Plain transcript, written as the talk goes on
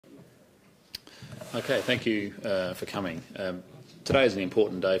Okay, thank you for coming. Today is an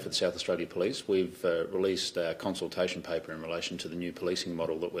important day for the South Australia Police. We've released our consultation paper in relation to the new policing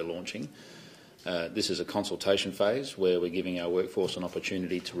model that we're launching. This is a consultation phase where we're giving our workforce an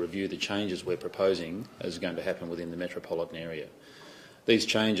opportunity to review the changes we're proposing as going to happen within the Metropolitan area. These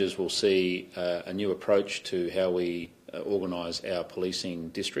changes will see a new approach to how we organise our policing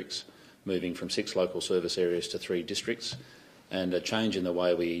districts, moving from 6 local service areas to 3 districts, and a change in the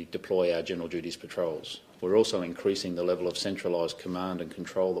way we deploy our general duties patrols. We're also increasing the level of centralised command and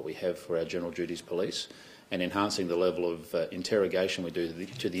control that we have for our general duties police, and enhancing the level of interrogation we do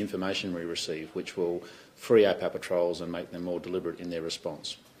to the information we receive, which will free up our patrols and make them more deliberate in their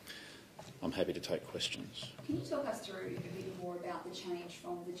response. I'm happy to take questions. Can you talk us through a bit more about the change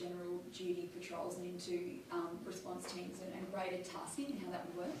from the general duty patrols and into response teams and rated tasking and how that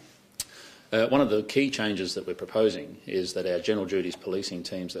would work? One of the key changes that we're proposing is that our general duties policing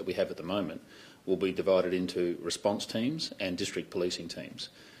teams that we have at the moment will be divided into response teams and district policing teams.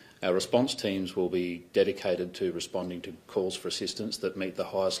 Our response teams will be dedicated to responding to calls for assistance that meet the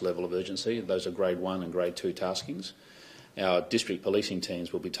highest level of urgency. Those are grade 1 and grade 2 taskings. Our district policing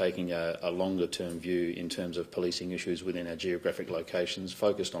teams will be taking a longer-term view in terms of policing issues within our geographic locations,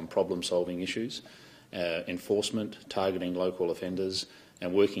 focused on problem-solving issues, enforcement, targeting local offenders,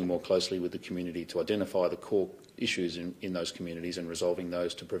 and working more closely with the community to identify the core issues in those communities and resolving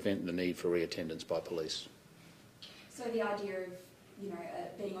those to prevent the need for reattendance by police. So the idea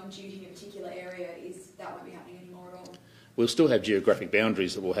of being on duty in a particular area won't be happening anymore at all? We'll still have geographic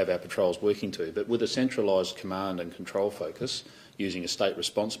boundaries that we'll have our patrols working to, but with a centralised command and control focus using a state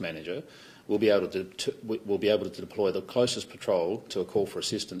response manager, we'll be able to deploy the closest patrol to a call for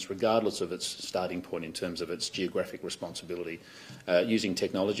assistance regardless of its starting point in terms of its geographic responsibility. Using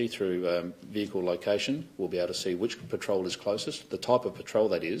technology through vehicle location, we'll be able to see which patrol is closest, the type of patrol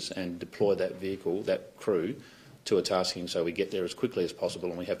that is, and deploy that vehicle, that crew, to a tasking so we get there as quickly as possible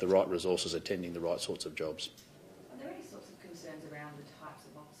and we have the right resources attending the right sorts of jobs. Are there any sorts of concerns around the types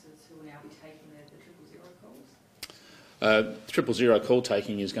of officers who will now be taking the 000 calls? 000 call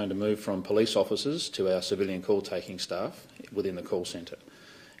taking is going to move from police officers to our civilian call taking staff within the call centre.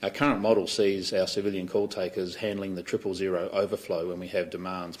 Our current model sees our civilian call takers handling the 000 overflow when we have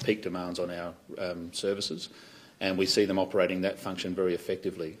demands, peak demands on our services, and we see them operating that function very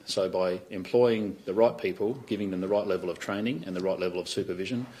effectively. So by employing the right people, giving them the right level of training and the right level of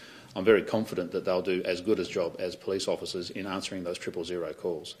supervision, I'm very confident that they'll do as good a job as police officers in answering those 000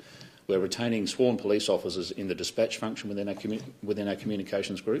 calls. We're retaining sworn police officers in the dispatch function within our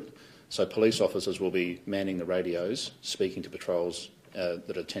communications group, so police officers will be manning the radios, speaking to patrols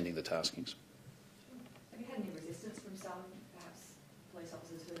that are attending the taskings. Have you had any resistance from some, perhaps, police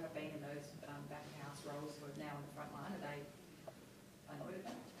officers who have been in those back-of-house roles who are now on the front line? Are they annoyed at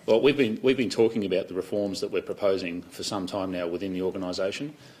that? Well, we've been talking about the reforms that we're proposing for some time now within the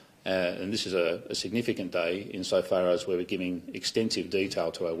organisation. And this is a significant day insofar as we're giving extensive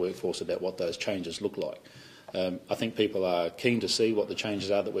detail to our workforce about what those changes look like. I think people are keen to see what the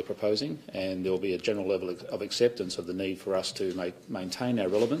changes are that we're proposing, and there will be a general level of acceptance of the need for us to maintain our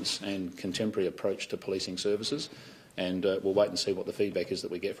relevance and contemporary approach to policing services, and we'll wait and see what the feedback is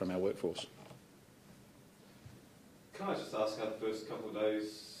that we get from our workforce. Can I just ask how the first couple of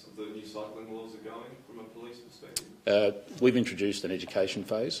days of the new cycling laws are going from a police perspective? We've introduced an education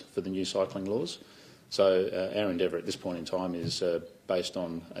phase for the new cycling laws. So our endeavour at this point in time is based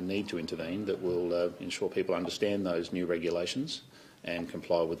on a need to intervene that will ensure people understand those new regulations and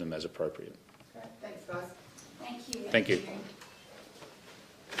comply with them as appropriate. Great. Thanks, guys. Thank you. Thank you.